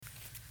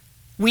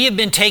We have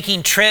been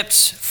taking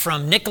trips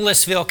from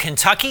Nicholasville,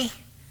 Kentucky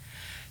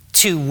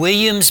to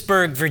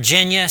Williamsburg,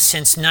 Virginia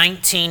since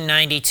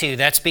 1992.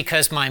 That's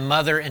because my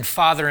mother and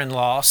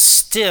father-in-law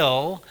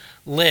still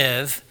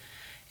live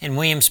in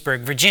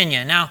Williamsburg,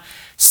 Virginia. Now,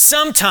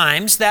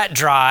 sometimes that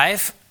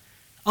drive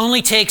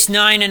only takes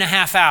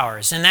 9.5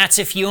 hours, and that's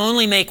if you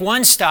only make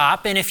one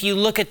stop and if you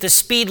look at the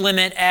speed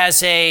limit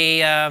as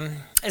a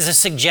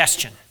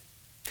suggestion.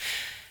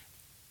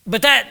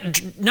 But that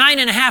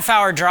 9.5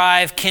 hour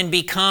drive can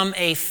become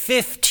a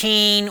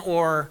 15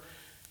 or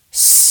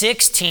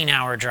 16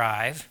 hour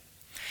drive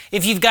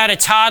if you've got a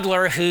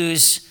toddler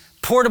whose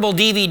portable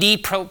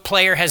DVD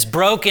player has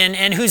broken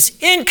and who's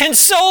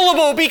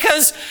inconsolable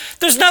because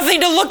there's nothing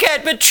to look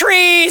at but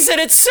trees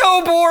and it's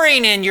so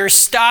boring, and you're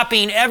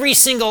stopping every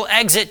single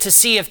exit to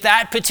see if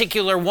that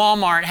particular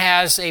Walmart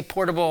has a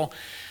portable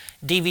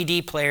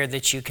DVD player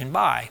that you can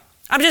buy.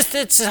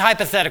 It's a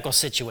hypothetical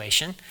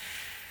situation.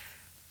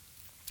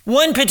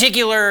 One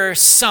particular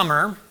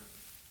summer,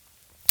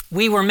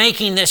 we were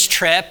making this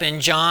trip,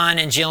 and John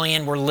and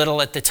Jillian were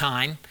little at the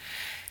time,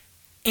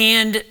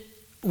 and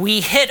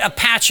we hit a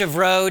patch of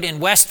road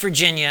in West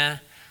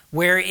Virginia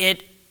where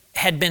it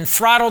had been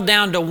throttled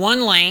down to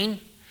one lane,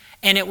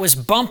 and it was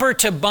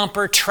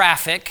bumper-to-bumper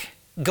traffic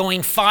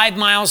going 5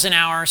 miles an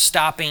hour,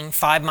 stopping,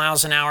 5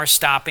 miles an hour,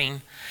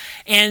 stopping.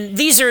 And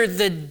these are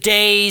the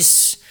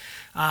days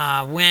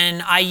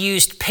when I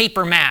used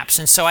paper maps,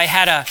 and so I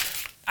had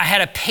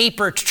a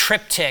paper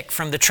triptych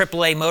from the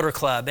AAA Motor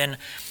Club, and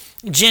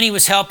Jenny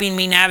was helping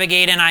me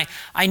navigate, and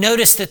I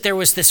noticed that there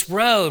was this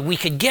road we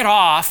could get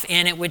off,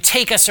 and it would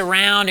take us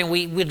around, and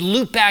we would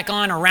loop back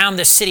on around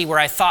the city where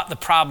I thought the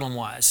problem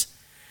was.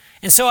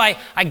 And so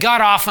I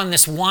got off on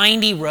this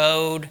windy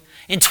road,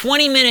 and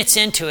 20 minutes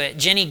into it,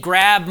 Jenny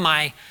grabbed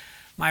my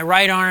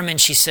right arm, and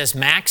she says,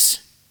 "Max,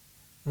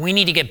 we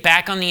need to get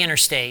back on the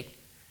interstate,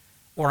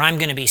 or I'm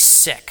going to be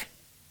sick."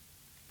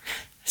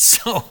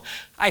 So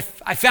I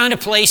found a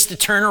place to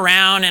turn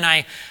around, and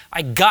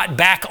I got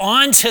back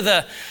onto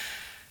the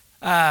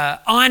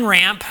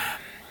on-ramp.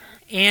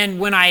 And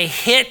when I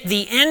hit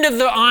the end of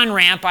the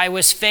on-ramp, I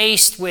was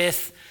faced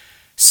with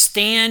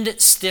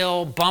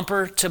standstill,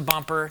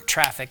 bumper-to-bumper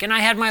traffic. And I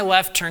had my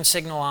left turn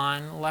signal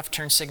on,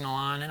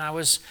 and I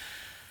was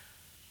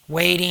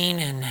waiting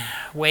and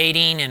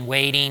waiting and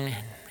waiting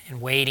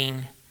and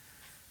waiting.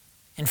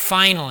 And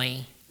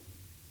finally,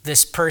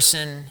 this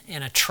person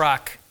in a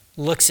truck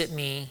looks at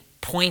me,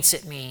 points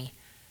at me,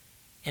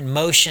 and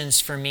motions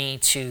for me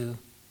to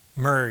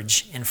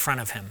merge in front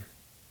of him.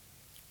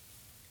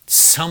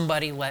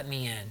 Somebody let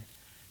me in.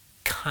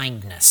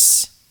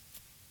 Kindness.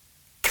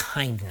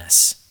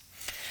 Kindness.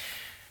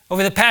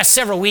 Over the past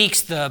several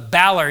weeks, the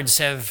Ballards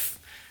have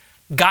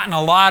gotten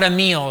a lot of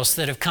meals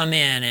that have come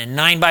in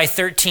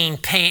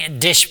 9x13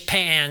 dish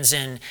pans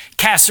and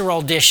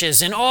casserole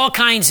dishes and all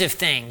kinds of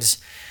things.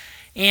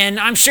 And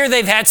I'm sure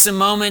they've had some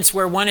moments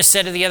where one has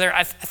said to the other,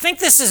 I think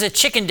this is a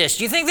chicken dish.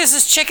 Do you think this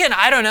is chicken?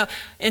 I don't know.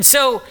 And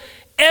so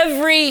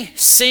every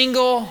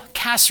single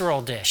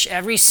casserole dish,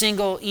 every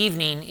single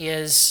evening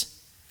is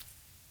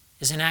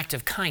an act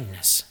of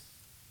kindness.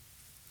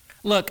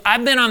 Look,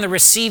 I've been on the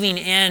receiving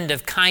end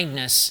of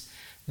kindness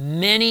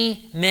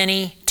many,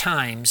 many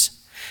times.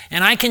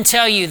 And I can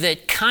tell you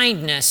that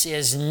kindness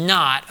is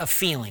not a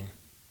feeling.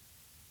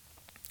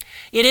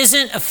 It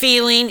isn't a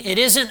feeling, it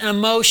isn't an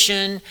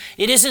emotion,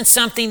 it isn't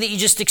something that you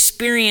just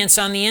experience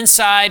on the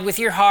inside with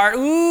your heart.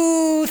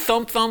 Ooh,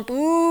 thump, thump,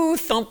 ooh,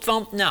 thump,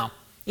 thump. No.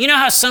 You know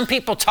how some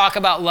people talk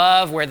about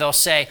love where they'll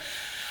say,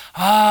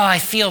 "Oh, I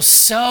feel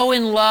so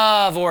in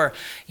love," or,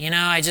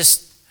 I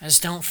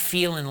just don't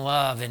feel in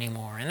love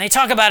anymore. And they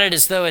talk about it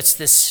as though it's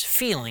this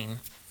feeling.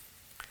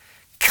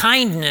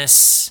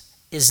 Kindness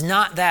is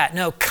not that.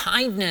 No,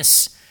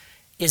 kindness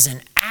is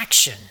an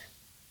action.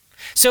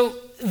 So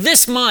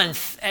this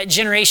month at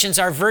Generations,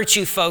 our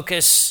virtue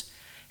focus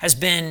has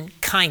been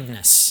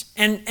kindness.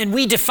 And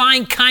we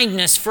define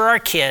kindness for our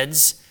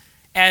kids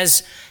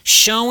as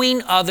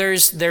showing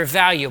others they're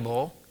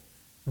valuable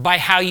by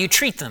how you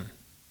treat them.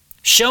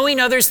 Showing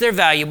others they're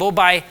valuable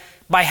by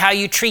how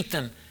you treat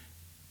them.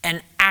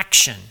 An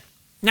action.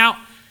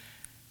 Now,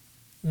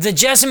 the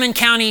Jessamine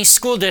County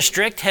School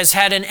District has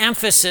had an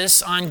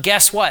emphasis on,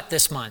 guess what,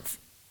 this month?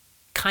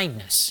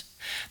 Kindness.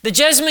 The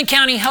Jessamine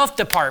County Health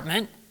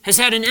Department has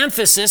had an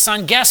emphasis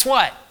on, guess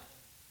what?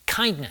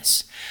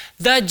 Kindness.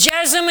 The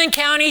Jessamine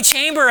County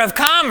Chamber of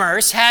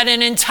Commerce had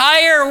an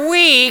entire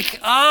week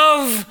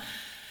of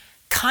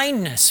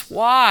kindness.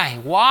 Why?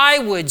 Why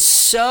would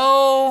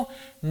so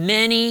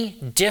many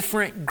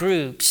different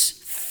groups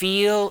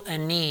feel a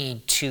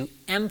need to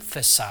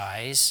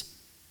emphasize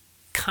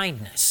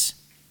kindness?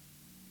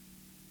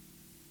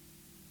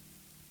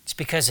 It's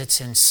because it's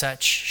in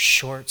such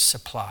short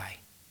supply.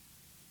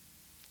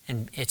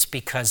 And it's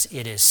because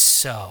it is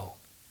so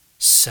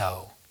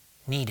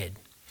needed.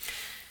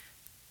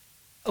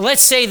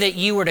 Let's say that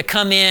you were to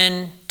come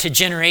in to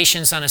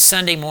Generations on a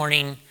Sunday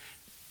morning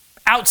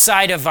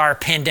outside of our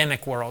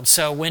pandemic world.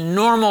 So when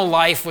normal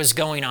life was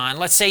going on,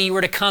 let's say you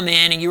were to come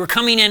in and you were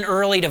coming in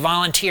early to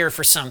volunteer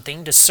for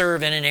something, to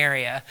serve in an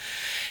area.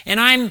 And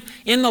I'm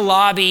in the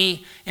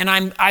lobby and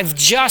I've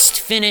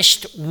just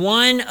finished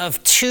one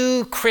of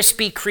 2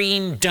 Krispy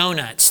Kreme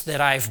donuts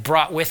that I've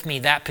brought with me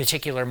that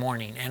particular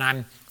morning. And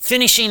I'm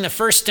finishing the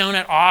first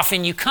donut off,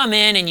 and you come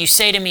in and you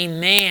say to me,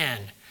 man,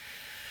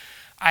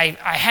 I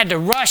had to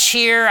rush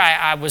here.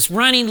 I was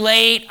running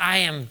late. I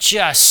am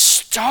just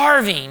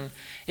starving.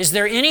 Is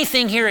there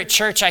anything here at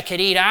church I could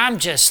eat? I'm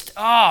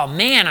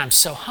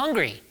so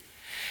hungry.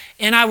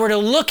 And I were to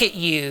look at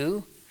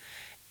you,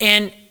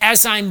 and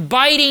as I'm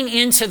biting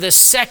into the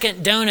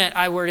second donut,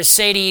 I were to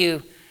say to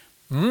you,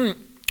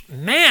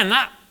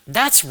 man,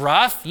 that's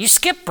rough. You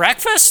skipped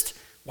breakfast?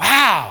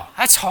 Wow,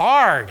 that's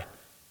hard.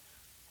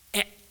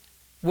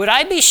 Would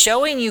I be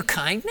showing you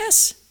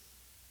kindness?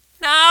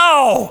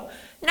 No.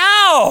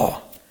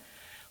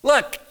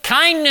 Look,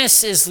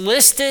 kindness is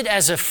listed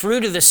as a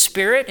fruit of the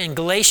Spirit in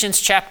Galatians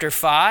chapter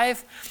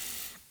 5.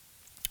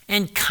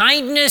 And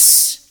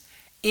kindness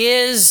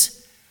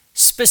is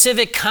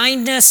specific.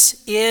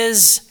 Kindness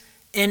is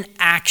an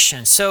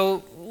action.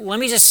 So let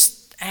me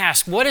just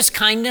ask, what does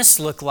kindness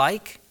look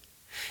like?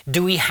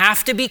 Do we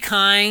have to be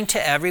kind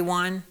to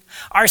everyone?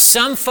 Are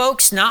some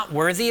folks not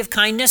worthy of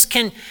kindness?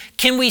 Can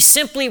we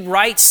simply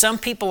write some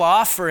people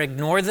off or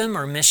ignore them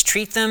or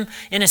mistreat them?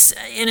 In a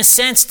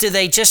sense, do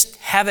they just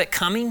have it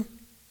coming?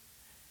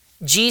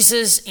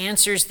 Jesus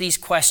answers these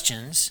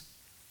questions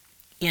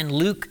in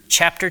Luke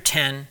chapter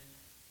 10,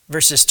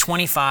 verses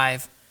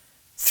 25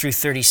 through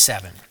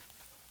 37.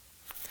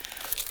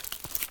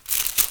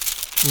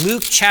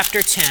 Luke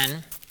chapter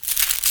 10,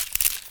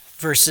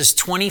 verses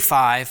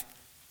 25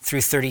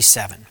 through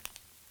 37.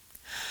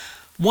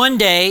 One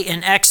day,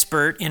 an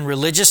expert in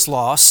religious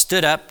law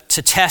stood up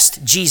to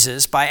test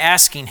Jesus by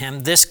asking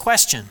him this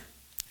question: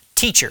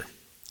 "Teacher,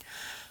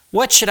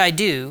 what should I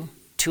do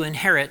to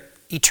inherit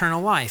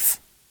eternal life?"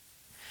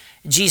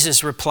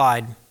 Jesus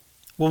replied,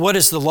 "Well, what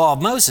does the law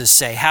of Moses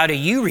say? How do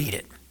you read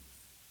it?"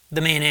 The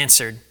man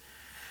answered,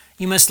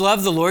 "You must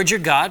love the Lord your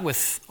God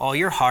with all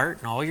your heart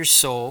and all your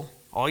soul,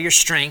 all your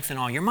strength and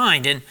all your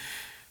mind, and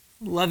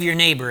love your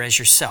neighbor as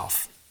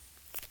yourself."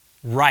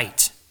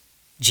 "Right,"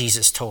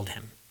 Jesus told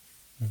him.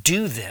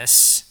 "Do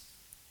this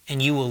and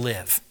you will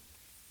live."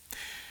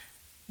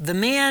 The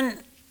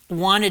man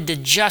wanted to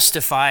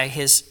justify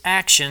his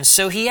actions,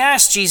 so he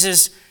asked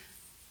Jesus,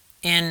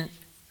 "And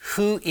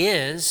who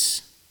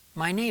is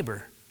my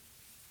neighbor?"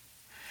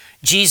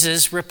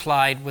 Jesus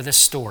replied with a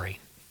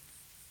story.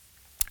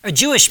 A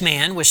Jewish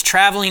man was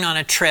traveling on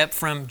a trip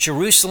from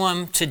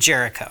Jerusalem to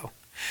Jericho,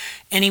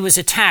 and he was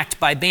attacked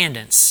by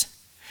bandits.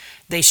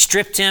 They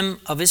stripped him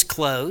of his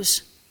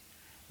clothes,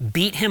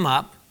 beat him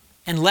up,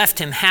 and left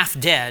him half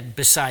dead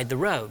beside the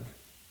road.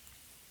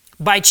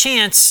 By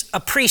chance, a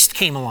priest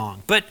came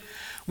along, but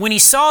when he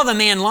saw the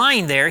man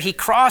lying there, he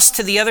crossed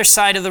to the other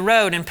side of the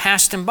road and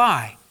passed him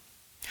by.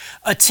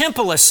 A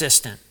temple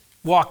assistant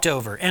walked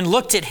over and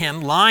looked at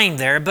him lying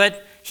there,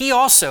 but he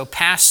also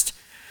passed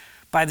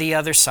by the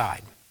other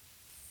side.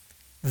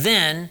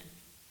 Then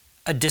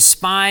a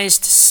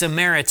despised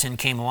Samaritan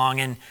came along,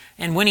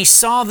 and when he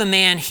saw the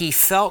man, he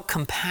felt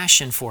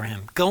compassion for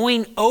him.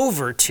 Going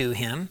over to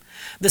him,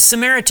 the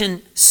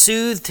Samaritan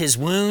soothed his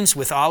wounds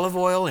with olive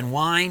oil and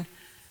wine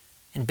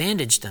and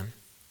bandaged them.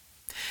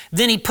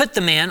 Then he put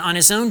the man on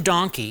his own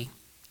donkey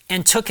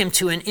and took him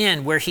to an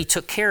inn where he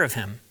took care of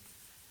him.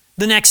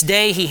 The next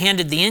day he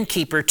handed the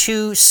innkeeper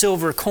 2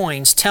 silver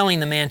coins,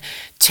 telling the man,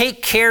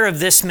 "Take care of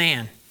this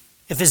man.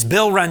 If his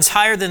bill runs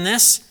higher than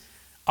this,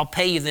 I'll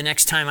pay you the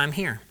next time I'm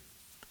here."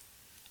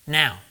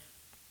 Now,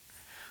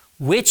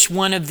 which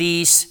one of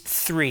these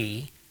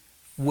 3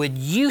 would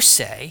you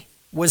say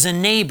was a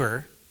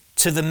neighbor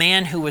to the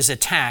man who was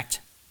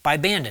attacked by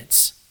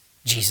bandits?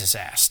 Jesus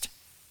asked.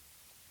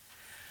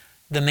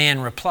 The man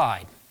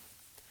replied,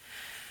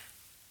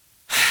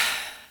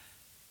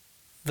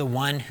 "The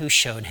one who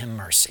showed him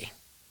mercy."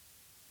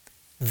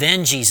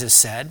 Then Jesus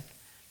said,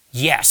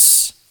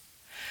 "Yes,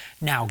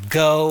 now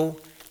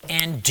go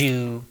and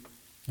do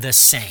the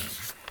same."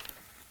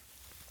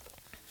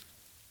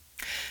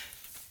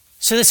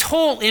 So this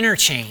whole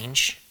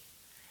interchange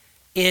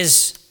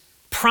is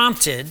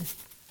prompted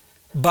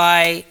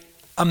by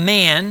a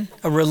man,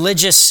 a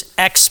religious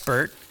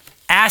expert,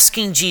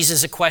 asking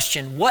Jesus a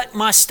question: what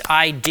must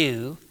I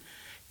do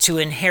to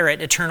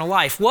inherit eternal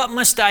life? What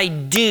must I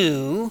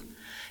do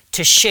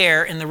to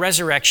share in the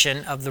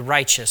resurrection of the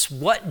righteous?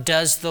 What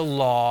does the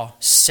law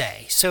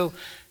say? So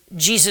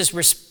Jesus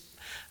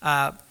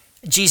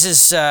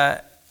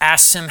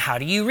asks him, "How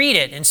do you read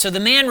it?" And so the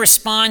man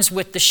responds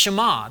with the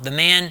Shema. The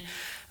man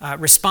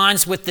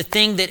responds with the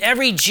thing that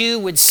every Jew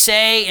would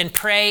say and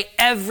pray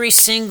every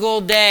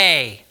single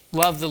day: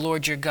 love the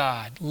Lord your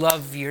God,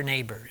 love your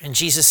neighbor. And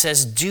Jesus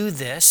says, "Do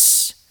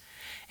this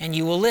and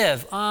you will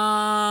live."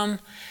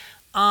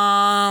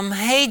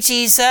 Hey,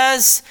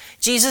 Jesus,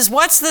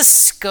 what's the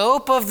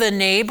scope of the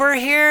neighbor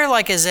here?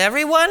 Like, is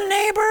everyone a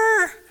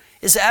neighbor?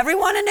 Is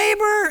everyone a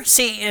neighbor?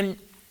 See,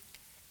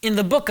 In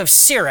the book of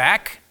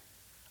Sirach,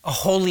 a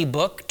holy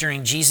book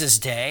during Jesus'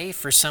 day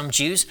for some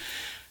Jews,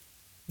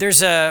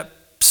 there's a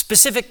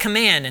specific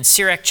command in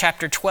Sirach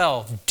chapter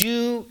 12,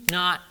 do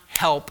not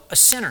help a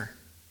sinner.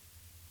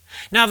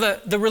 Now,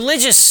 the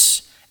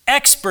religious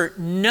expert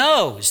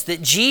knows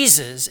that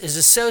Jesus is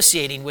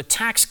associating with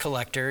tax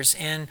collectors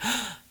and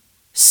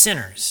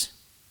sinners.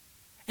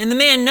 And the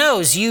man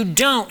knows you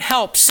don't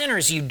help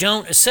sinners. You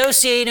don't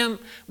associate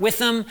with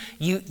them.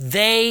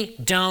 They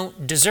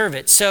don't deserve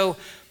it. So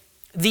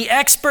the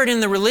expert in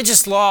the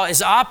religious law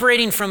is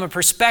operating from a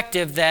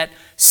perspective that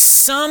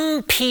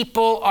some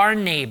people are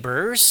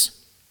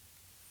neighbors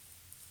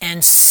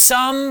and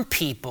some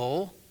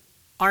people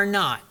are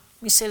not.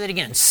 Let me say that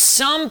again.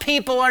 Some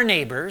people are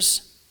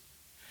neighbors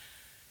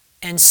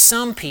and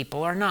some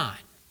people are not.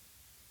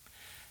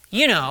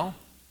 You know,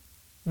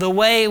 the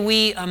way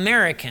we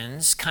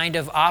Americans kind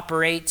of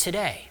operate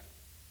today.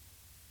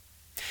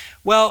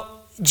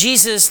 Well,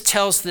 Jesus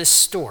tells this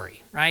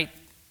story, right?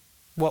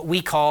 What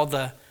we call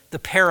the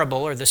parable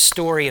or the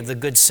story of the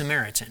Good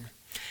Samaritan.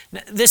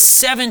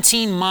 This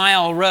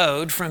 17-mile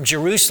road from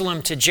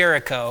Jerusalem to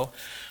Jericho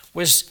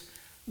was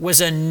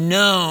a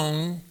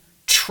known,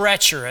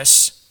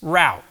 treacherous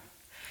route.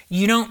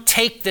 You don't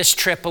take this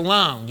trip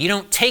alone. You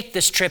don't take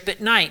this trip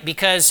at night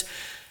because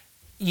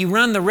you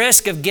run the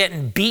risk of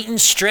getting beaten,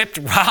 stripped,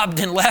 robbed,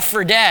 and left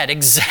for dead.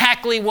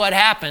 Exactly what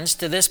happens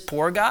to this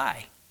poor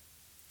guy.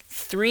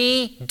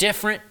 3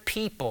 different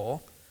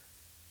people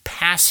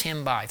pass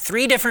him by.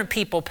 3 different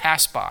people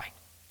pass by.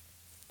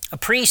 A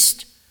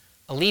priest,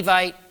 a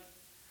Levite,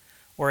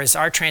 or as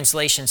our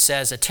translation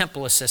says, a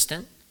temple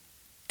assistant,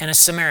 and a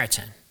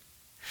Samaritan.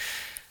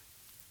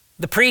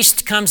 The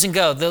priest comes and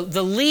goes.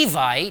 The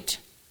Levite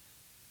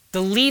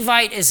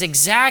is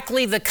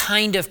exactly the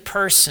kind of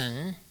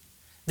person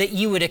that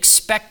you would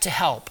expect to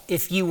help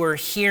if you were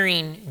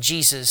hearing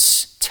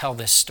Jesus tell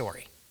this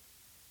story.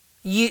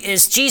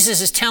 As Jesus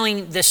is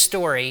telling this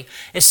story,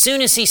 as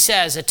soon as he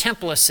says a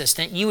temple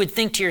assistant, you would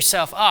think to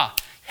yourself,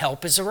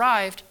 help has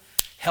arrived.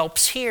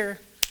 Help's here.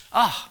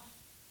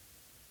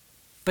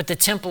 But the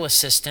temple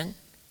assistant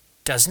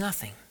does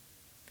nothing.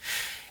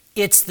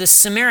 It's the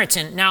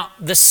Samaritan. Now,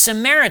 the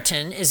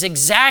Samaritan is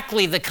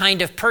exactly the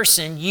kind of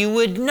person you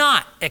would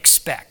not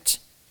expect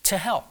to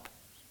help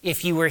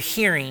if you were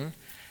hearing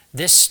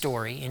this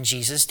story in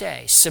Jesus'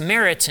 day.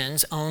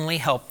 Samaritans only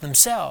help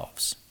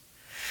themselves.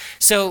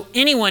 So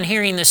anyone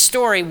hearing this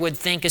story would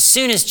think as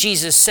soon as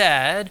Jesus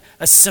said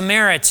a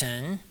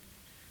Samaritan,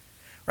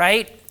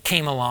 right,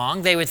 came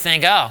along, they would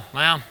think,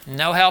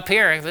 no help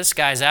here. This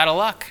guy's out of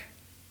luck.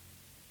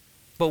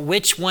 But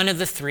which one of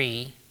the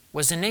 3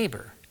 was a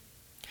neighbor?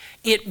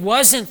 It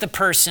wasn't the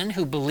person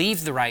who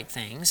believed the right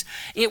things.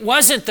 It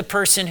wasn't the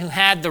person who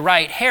had the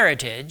right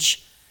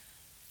heritage.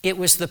 It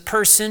was the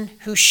person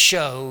who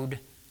showed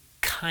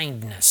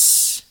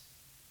kindness.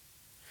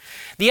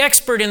 The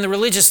expert in the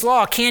religious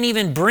law can't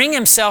even bring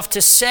himself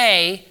to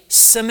say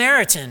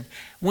Samaritan.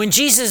 When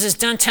Jesus is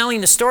done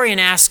telling the story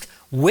and asks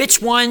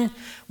which one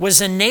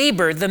was a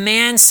neighbor, the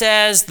man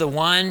says the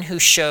one who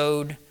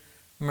showed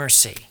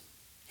mercy.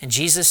 And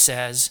Jesus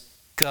says,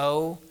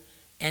 go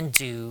and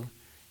do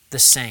the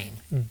same.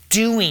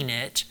 Doing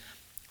it,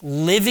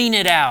 living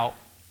it out,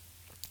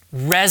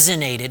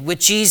 resonated with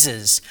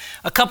Jesus.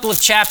 A couple of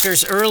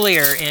chapters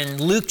earlier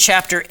in Luke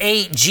chapter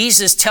 8,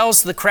 Jesus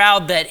tells the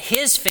crowd that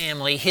his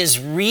family, his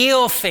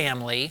real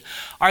family,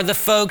 are the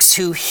folks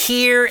who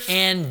hear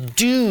and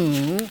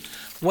do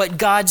what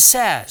God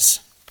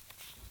says.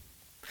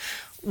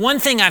 One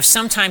thing I've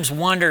sometimes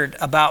wondered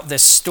about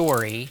this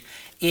story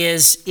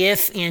is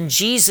if in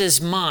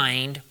Jesus'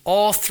 mind,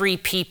 all 3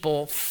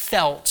 people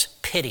felt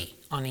pity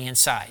on the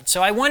inside.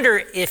 So I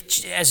wonder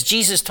if, as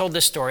Jesus told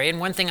this story, and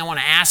one thing I want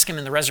to ask him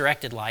in the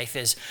resurrected life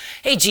is,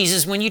 hey,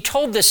 Jesus, when you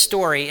told this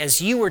story,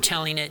 as you were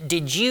telling it,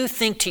 did you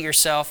think to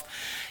yourself,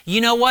 you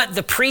know what?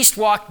 The priest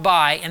walked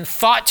by and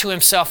thought to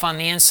himself on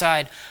the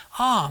inside,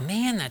 oh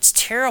man, that's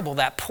terrible.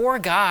 That poor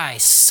guy,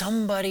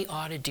 somebody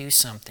ought to do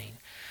something.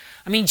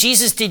 I mean,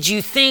 Jesus, did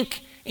you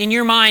think in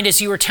your mind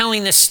as you were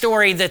telling this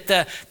story that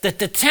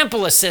the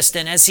temple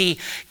assistant, as he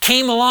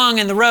came along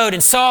in the road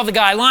and saw the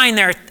guy lying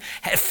there,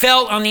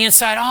 felt on the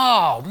inside,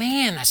 oh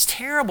man, that's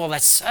terrible.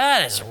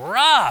 That is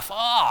rough.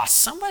 Oh,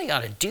 somebody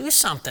ought to do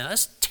something.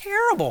 That's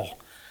terrible.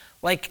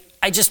 Like,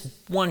 I just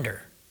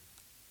wonder.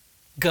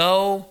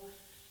 Go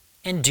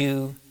and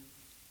do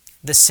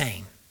the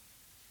same.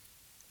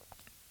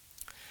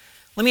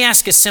 Let me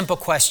ask a simple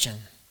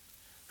question.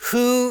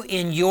 Who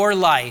in your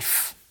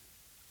life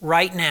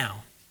right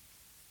now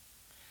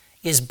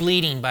is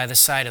bleeding by the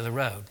side of the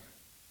road?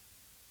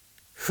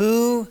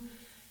 Who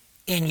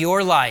in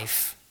your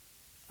life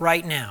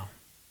right now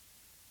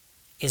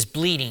is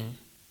bleeding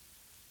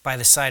by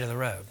the side of the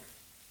road?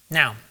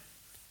 Now,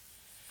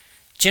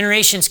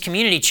 Generations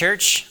Community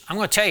Church, I'm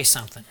going to tell you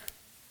something.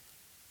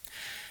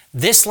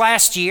 This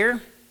last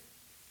year,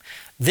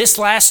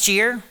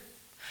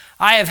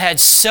 I have had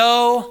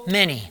so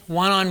many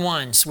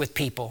one-on-ones with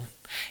people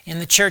in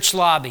the church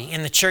lobby,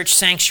 in the church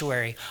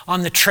sanctuary,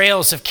 on the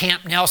trails of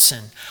Camp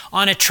Nelson,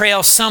 on a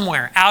trail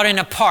somewhere, out in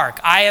a park.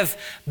 I have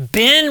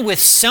been with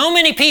so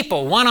many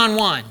people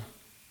one-on-one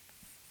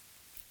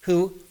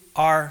who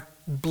are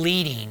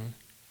bleeding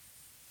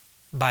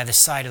by the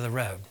side of the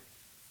road.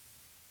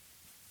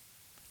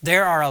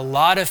 There are a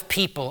lot of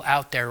people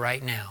out there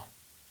right now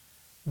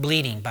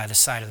bleeding by the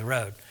side of the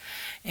road.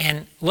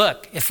 And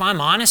look, if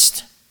I'm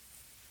honest,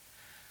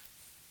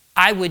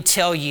 I would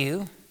tell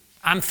you,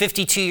 I'm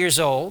 52 years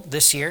old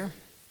this year.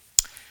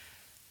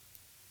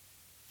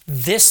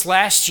 This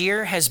last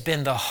year has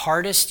been the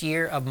hardest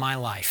year of my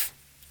life.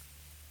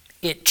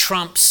 It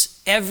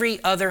trumps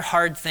every other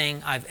hard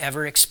thing I've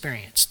ever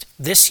experienced.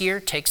 This year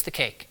takes the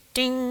cake.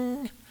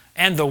 Ding!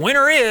 And the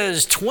winner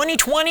is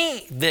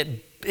 2020 that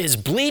is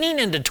bleeding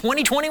into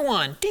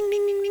 2021. Ding,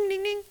 ding, ding, ding,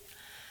 ding, ding.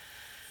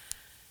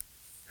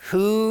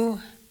 Who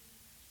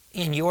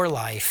in your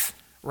life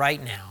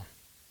right now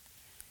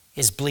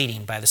is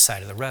bleeding by the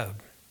side of the road?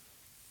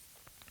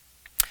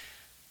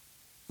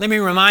 Let me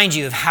remind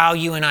you of how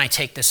you and I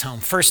take this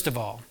home. First of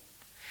all,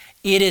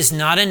 it is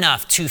not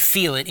enough to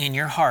feel it in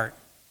your heart.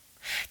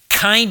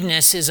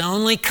 Kindness is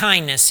only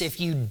kindness if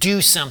you do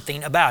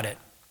something about it.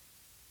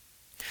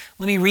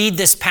 Let me read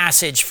this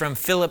passage from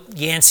Philip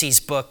Yancey's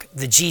book,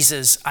 The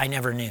Jesus I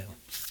Never Knew.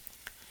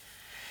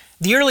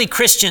 The early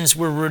Christians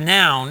were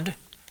renowned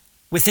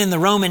within the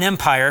Roman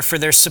Empire for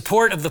their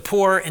support of the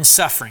poor and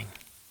suffering.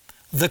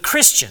 The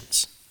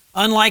Christians,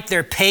 unlike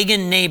their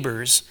pagan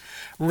neighbors,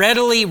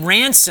 readily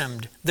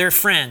ransomed their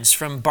friends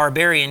from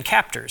barbarian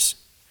captors.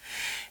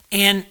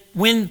 And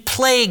when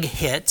plague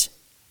hit,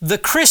 the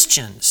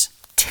Christians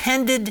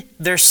tended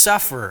their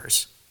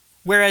sufferers,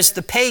 whereas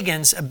the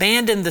pagans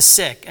abandoned the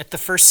sick at the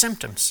first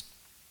symptoms.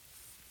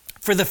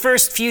 For the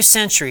first few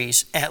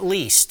centuries, at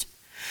least,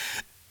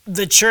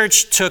 the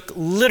church took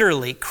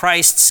literally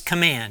Christ's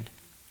command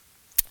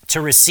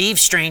to receive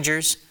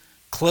strangers,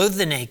 clothe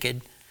the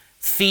naked,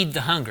 feed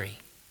the hungry,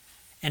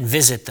 and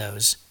visit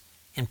those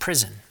in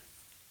prison.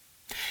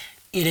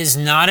 It is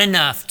not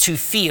enough to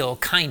feel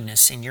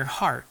kindness in your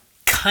heart.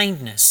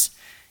 Kindness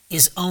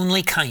is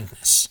only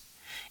kindness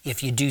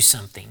if you do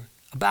something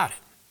about it.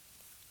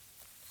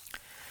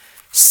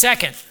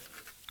 Second,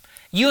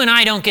 you and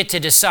I don't get to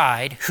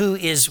decide who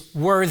is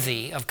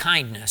worthy of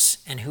kindness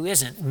and who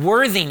isn't.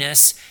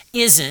 Worthiness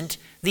isn't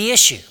the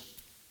issue.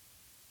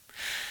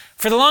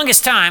 For the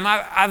longest time,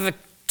 I've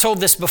told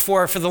this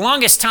before, for the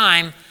longest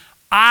time,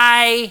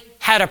 I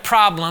had a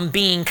problem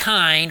being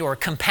kind or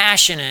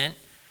compassionate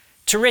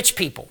to rich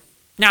people.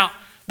 Now,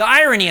 the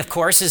irony, of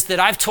course, is that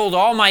I've told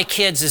all my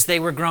kids as they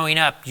were growing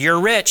up, you're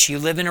rich, you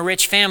live in a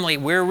rich family,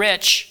 we're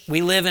rich,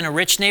 we live in a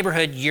rich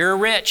neighborhood, you're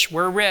rich,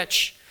 we're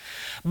rich.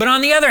 But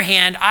on the other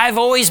hand, I've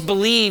always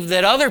believed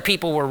that other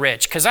people were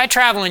rich because I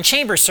travel in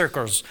chamber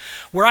circles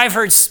where I've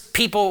heard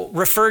people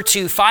refer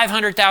to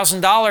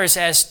 $500,000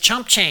 as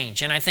chump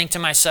change. And I think to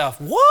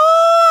myself,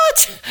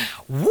 what?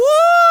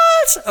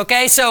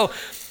 Okay, so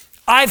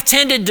I've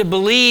tended to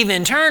believe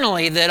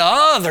internally that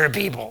other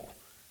people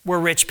were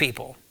rich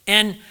people.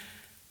 And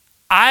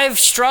I've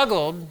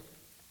struggled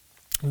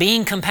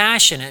being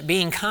compassionate,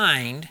 being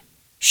kind,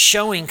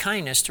 showing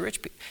kindness to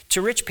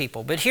rich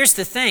people. But here's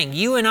the thing.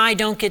 You and I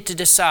don't get to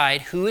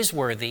decide who is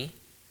worthy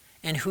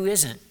and who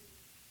isn't.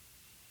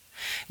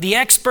 The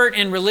expert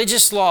in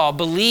religious law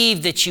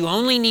believed that you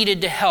only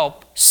needed to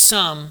help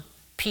some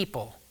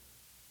people.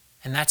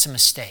 And that's a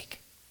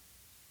mistake.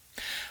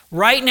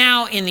 Right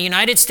now in the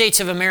United States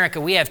of America,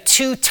 we have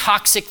two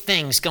toxic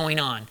things going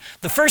on.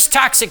 The first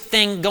toxic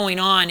thing going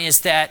on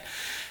is that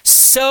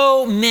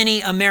so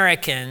many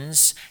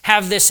Americans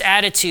have this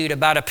attitude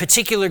about a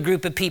particular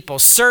group of people.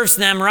 Serves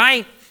them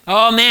right.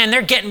 Oh man,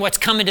 they're getting what's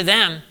coming to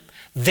them.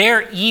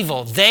 They're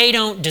evil. They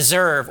don't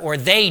deserve, or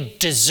they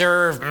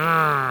deserve.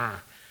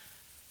 And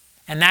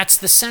that's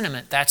the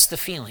sentiment. That's the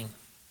feeling.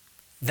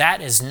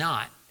 That is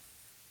not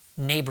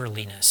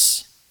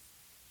neighborliness.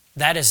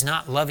 That is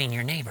not loving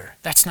your neighbor.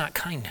 That's not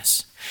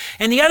kindness.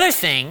 And the other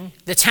thing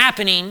that's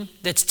happening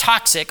that's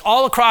toxic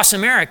all across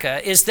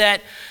America is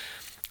that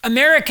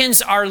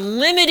Americans are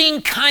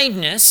limiting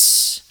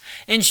kindness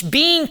and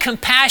being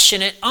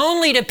compassionate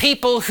only to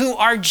people who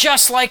are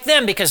just like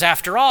them, because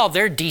after all,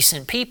 they're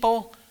decent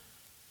people.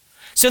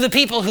 So the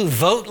people who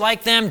vote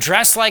like them,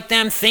 dress like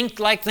them, think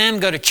like them,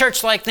 go to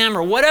church like them,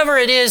 or whatever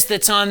it is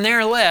that's on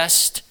their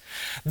list,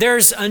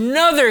 there's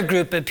another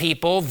group of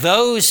people,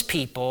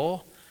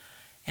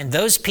 and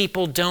those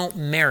people don't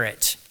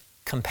merit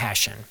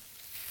compassion.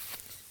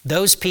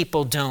 Those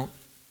people don't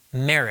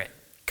merit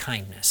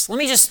kindness. Let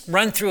me just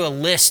run through a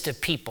list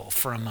of people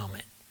for a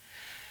moment.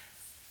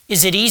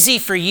 Is it easy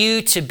for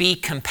you to be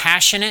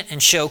compassionate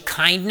and show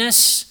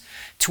kindness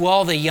to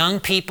all the young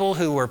people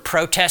who were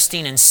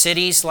protesting in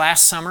cities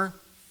last summer?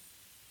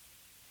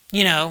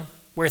 You know,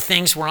 where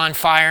things were on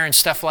fire and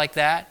stuff like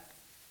that?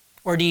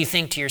 Or do you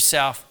think to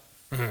yourself,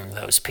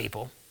 those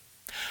people?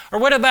 Or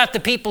what about the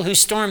people who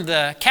stormed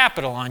the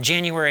Capitol on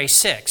January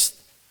 6th?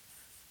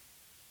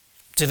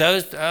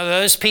 Are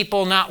those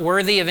people not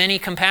worthy of any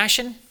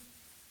compassion?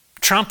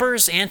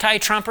 Trumpers,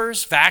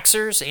 anti-Trumpers,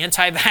 vaxxers,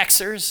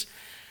 anti-vaxxers?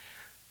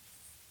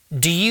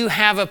 Do you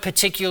have a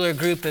particular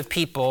group of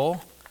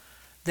people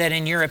that,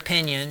 in your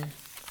opinion,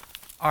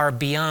 are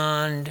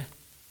beyond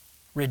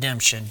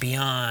redemption,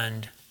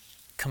 beyond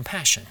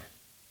compassion?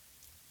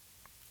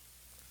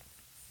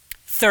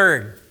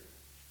 Third,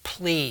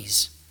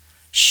 please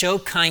show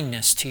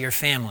kindness to your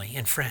family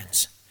and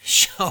friends.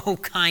 Show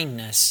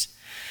kindness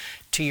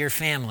to your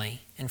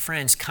family and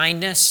friends.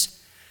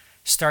 Kindness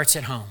starts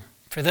at home.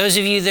 For those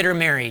of you that are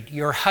married,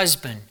 your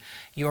husband,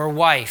 your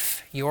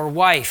wife,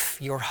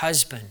 your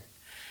husband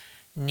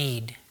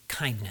need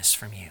kindness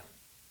from you.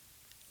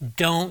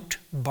 Don't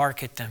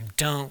bark at them.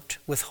 Don't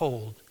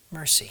withhold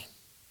mercy.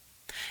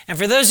 And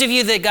for those of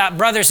you that got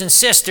brothers and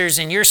sisters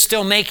and you're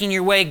still making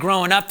your way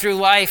growing up through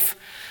life,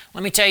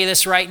 let me tell you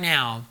this right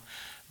now.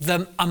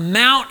 The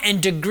amount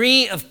and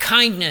degree of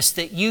kindness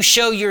that you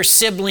show your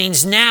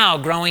siblings now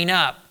growing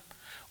up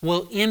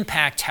will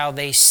impact how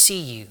they see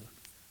you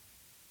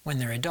when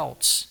they're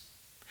adults.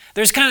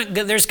 There's going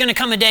to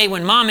come a day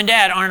when mom and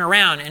dad aren't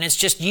around and it's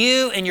just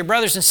you and your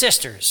brothers and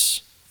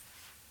sisters.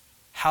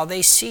 How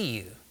they see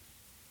you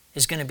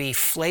is going to be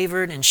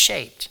flavored and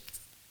shaped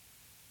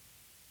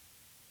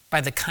by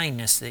the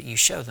kindness that you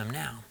show them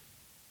now.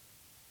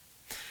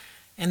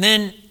 And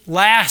then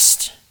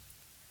last,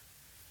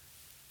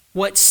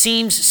 what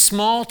seems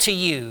small to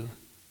you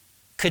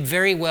could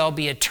very well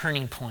be a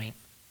turning point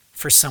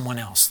for someone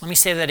else. Let me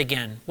say that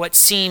again. What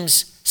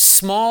seems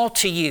small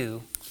to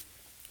you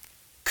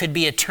could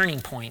be a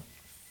turning point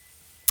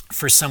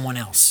for someone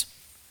else.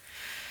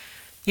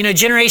 You know,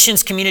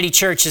 Generations Community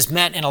Church has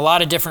met in a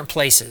lot of different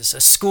places. A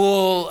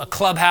school, a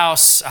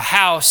clubhouse, a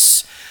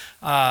house,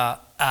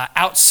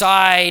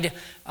 outside.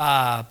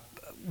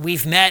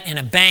 We've met in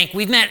a bank.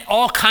 We've met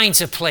all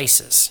kinds of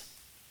places.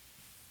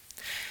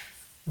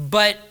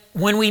 But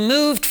when we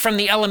moved from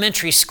the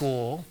elementary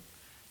school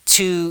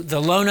to the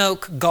Lone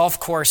Oak Golf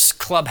Course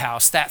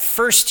Clubhouse, that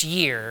first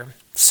year,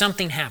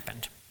 something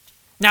happened.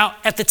 Now,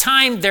 at the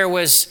time, there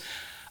was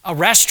a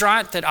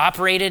restaurant that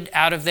operated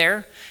out of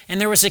there,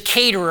 and there was a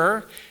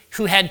caterer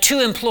who had 2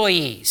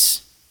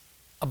 employees,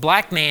 a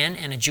black man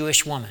and a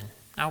Jewish woman.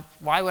 Now,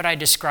 why would I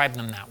describe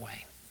them that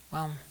way?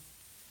 Well,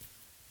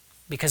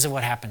 because of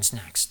what happens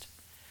next.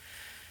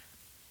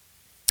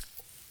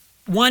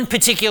 One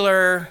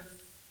particular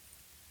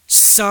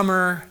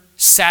summer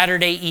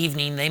Saturday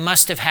evening, they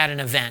must have had an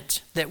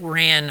event that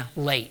ran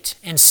late.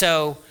 And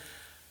so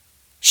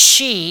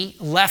she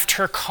left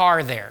her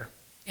car there.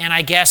 And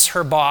I guess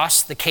her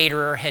boss, the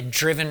caterer, had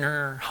driven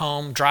her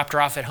home, dropped her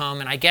off at home.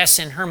 And I guess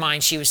in her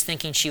mind, she was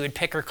thinking she would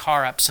pick her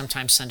car up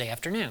sometime Sunday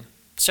afternoon.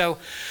 So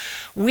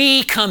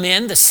we come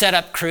in, the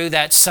setup crew,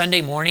 that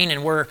Sunday morning,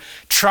 and we're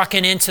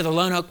trucking into the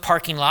Lone Oak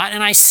parking lot.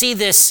 And I see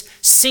this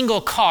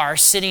single car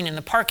sitting in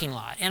the parking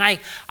lot. And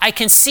I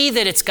can see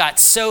that it's got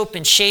soap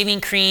and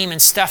shaving cream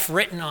and stuff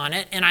written on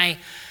it. And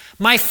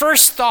my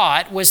first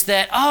thought was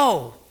that,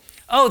 oh,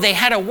 they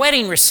had a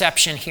wedding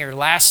reception here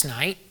last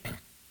night.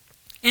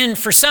 And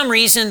for some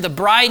reason, the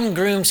bride and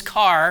groom's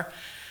car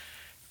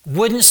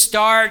wouldn't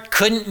start,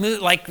 couldn't move,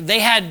 like they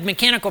had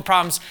mechanical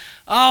problems.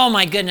 Oh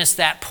my goodness,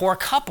 that poor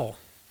couple.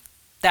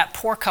 But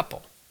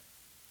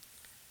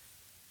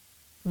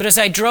as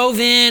I drove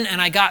in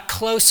and I got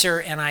closer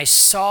and I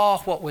saw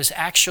what was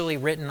actually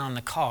written on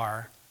the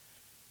car,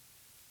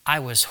 I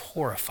was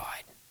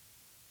horrified.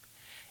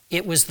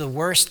 It was the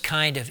worst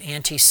kind of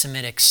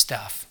anti-Semitic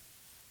stuff.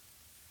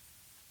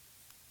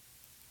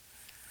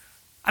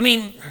 I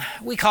mean,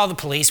 we called the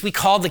police, we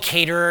called the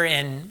caterer,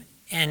 and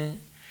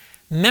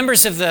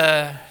members of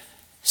the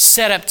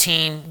setup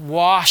team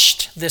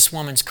washed this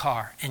woman's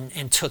car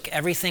and took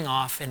everything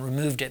off and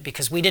removed it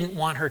because we didn't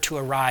want her to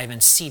arrive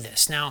and see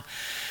this. Now,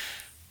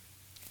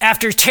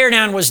 after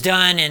teardown was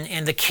done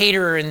and the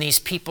caterer and these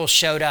people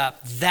showed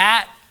up,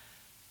 that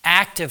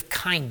act of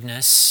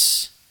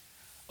kindness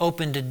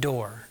opened a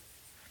door.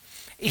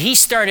 He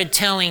started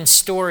telling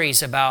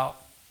stories about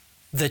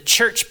the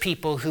church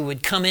people who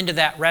would come into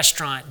that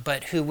restaurant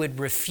but who would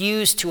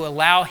refuse to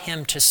allow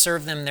him to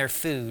serve them their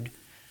food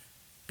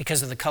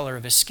because of the color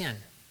of his skin.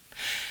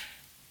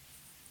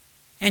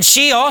 And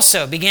she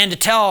also began to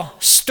tell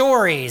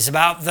stories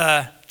about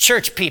the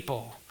church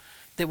people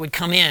that would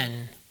come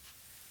in.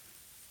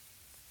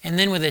 And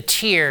then with a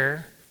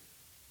tear,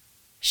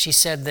 she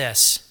said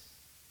this,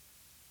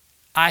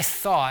 "I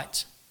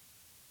thought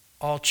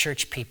all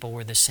church people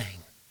were the same."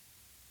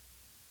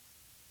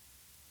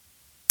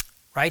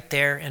 Right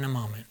there in a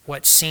moment,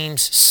 what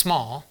seems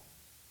small,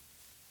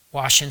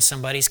 washing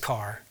somebody's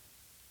car,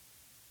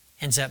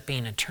 ends up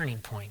being a turning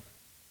point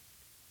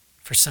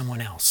for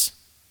someone else.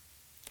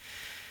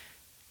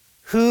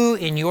 Who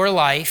in your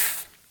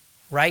life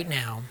right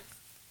now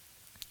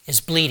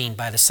is bleeding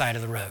by the side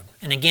of the road?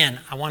 And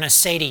again, I want to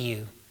say to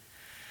you,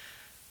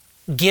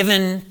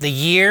 given the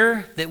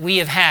year that we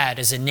have had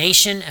as a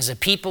nation, as a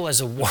people,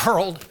 as a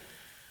world,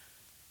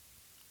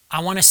 I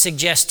want to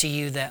suggest to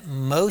you that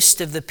most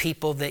of the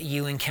people that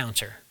you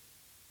encounter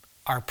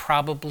are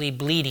probably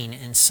bleeding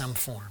in some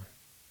form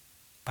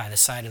by the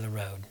side of the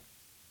road.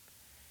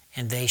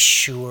 and they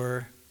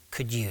sure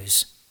could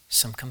use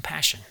some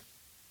compassion.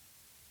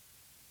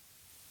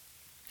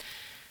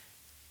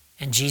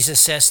 And Jesus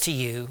says to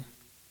you,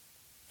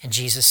 and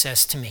Jesus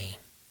says to me,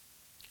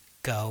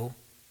 go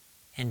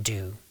and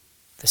do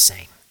the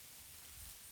same.